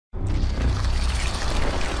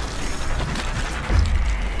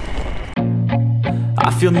I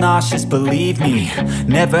feel nauseous, believe me.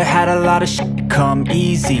 Never had a lot of shit come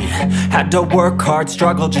easy. Had to work hard,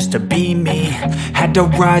 struggle just to be me. Had to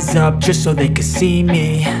rise up just so they could see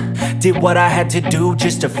me. Did what I had to do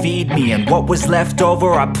just to feed me. And what was left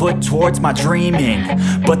over I put towards my dreaming.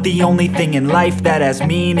 But the only thing in life that has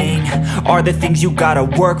meaning are the things you gotta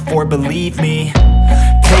work for, believe me.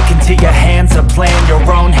 Take into your hands a plan. Your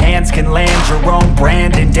own hands can land your own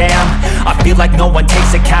brand. And damn, I feel like no one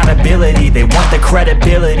takes accountability. They want the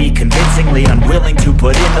credibility, convincingly unwilling to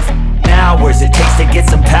put in the hours it takes to get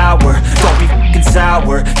some power. Don't be f***ing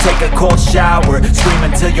sour. Take a cold shower. Scream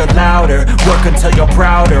until you're louder. Work until you're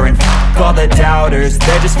prouder. And f*** all the doubters,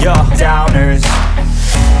 they're just your downers.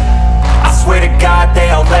 I swear to God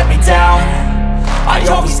they all let me down. I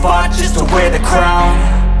always fought just to wear the crown.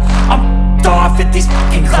 I'm off at these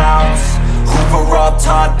fucking clowns who were all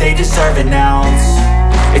taught they deserve an ounce.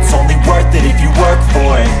 It's only worth it if you work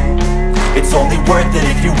for it. It's only worth it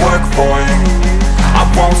if you work for it. I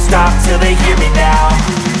won't stop till they hear me now.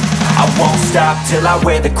 I won't stop till I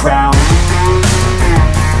wear the crown.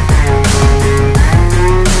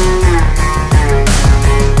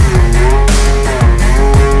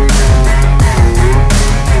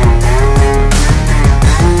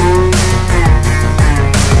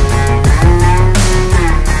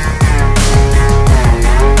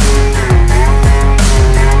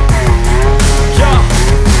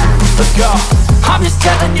 I'm just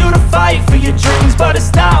telling you to fight for your dreams, but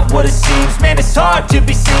it's not what it seems. Man, it's hard to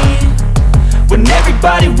be seen when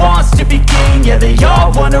everybody wants to be king. Yeah, they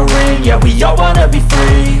all wanna ring, yeah, we all wanna be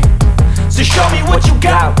free. So show me what you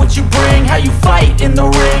got, what you bring. How you fight in the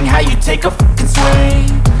ring, how you take a fucking swing.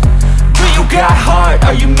 Do you got heart,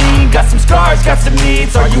 are you mean? Got some scars, got some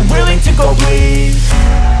needs, are you willing to go bleed?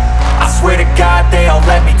 I swear to God they all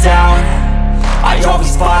let me down. I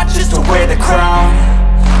always fought just to wear the crown.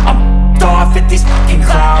 I'm off at these fucking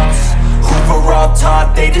clowns who were all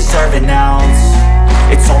taught they deserve an ounce.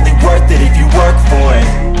 It's only worth it if you work for it.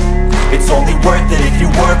 It's only worth it if you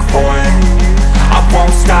work for it. I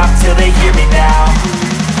won't stop till they hear me now.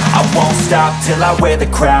 I won't stop till I wear the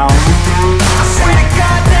crown. I swear to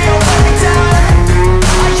God they all let me down.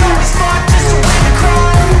 I always fought just to wear the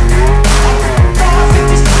crown. I'm off at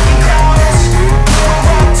these fucking clowns who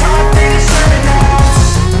were all taught they deserve an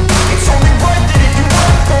ounce. It's only worth it if you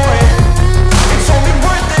work for it. It's only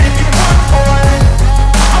worth it if you work for it.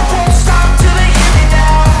 I won't stop till they hear me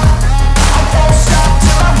now. I won't stop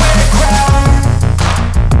till I wear the crown.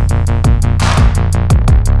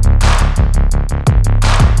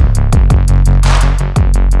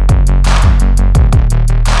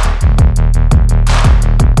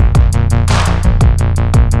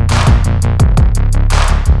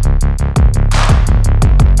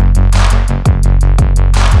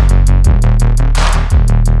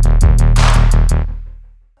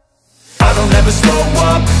 Slow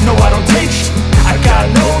up, no I don't take sh**. I got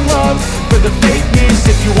no love for the fakeness.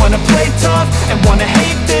 If you wanna play tough and wanna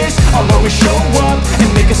hate this, I'll always show up and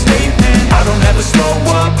make a statement. I don't ever slow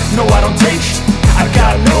up, no I don't take sh**. I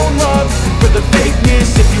got no love for the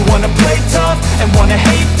fakeness. If you wanna play tough and wanna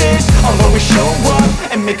hate this, I'll always show up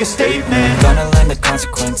and make a statement. Gonna learn the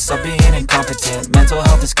consequence of being incompetent. Mental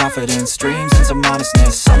health is confidence, dreams and some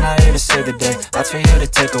honestness. I'm not here to save the day, that's for you to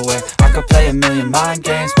take away. I could play a million mind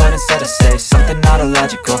games, but instead I say something not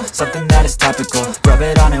illogical, something that is topical. Rub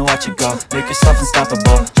it on and watch it go, make yourself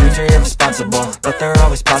unstoppable. Dreams are irresponsible, but they're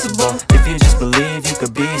always possible. If you just believe, you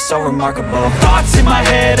could be so remarkable. Thoughts in my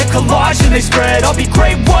head, a collage and they spread. I'll be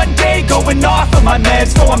great one day, going off of my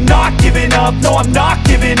meds. No, I'm not giving up, no, I'm not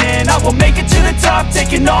giving in. I will make it to the top,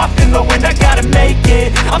 taking off in the wind. I gotta make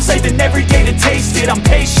it, I'm saving every day to taste it. I'm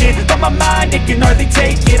patient, but my mind, it can hardly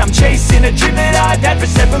take it. I'm chasing a dream that I've had for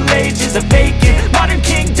several ages. A vacant, modern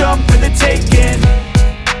kingdom for the taking.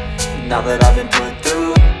 Now that I've been put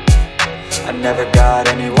through, I never got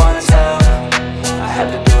anyone's help. I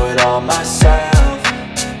had to do it all myself.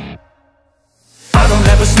 I don't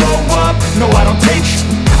ever slow up, no I don't take sh**.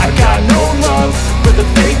 I got no love for the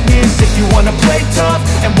fakeness. If you wanna play tough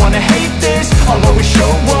and wanna hate this, I'll always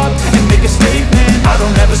show up and make a statement. I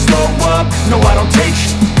don't ever slow up, no I don't take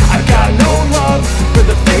sh**. I got no love for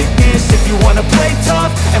the fakeness. If you wanna play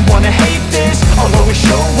tough and wanna hate this, I'll always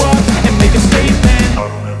show up and make a statement. I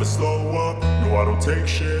don't ever slow up, no I don't take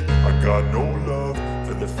shit. I got no love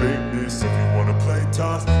for the fakeness. If you wanna play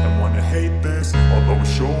tough and wanna hate this, I'll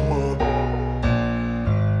always show up.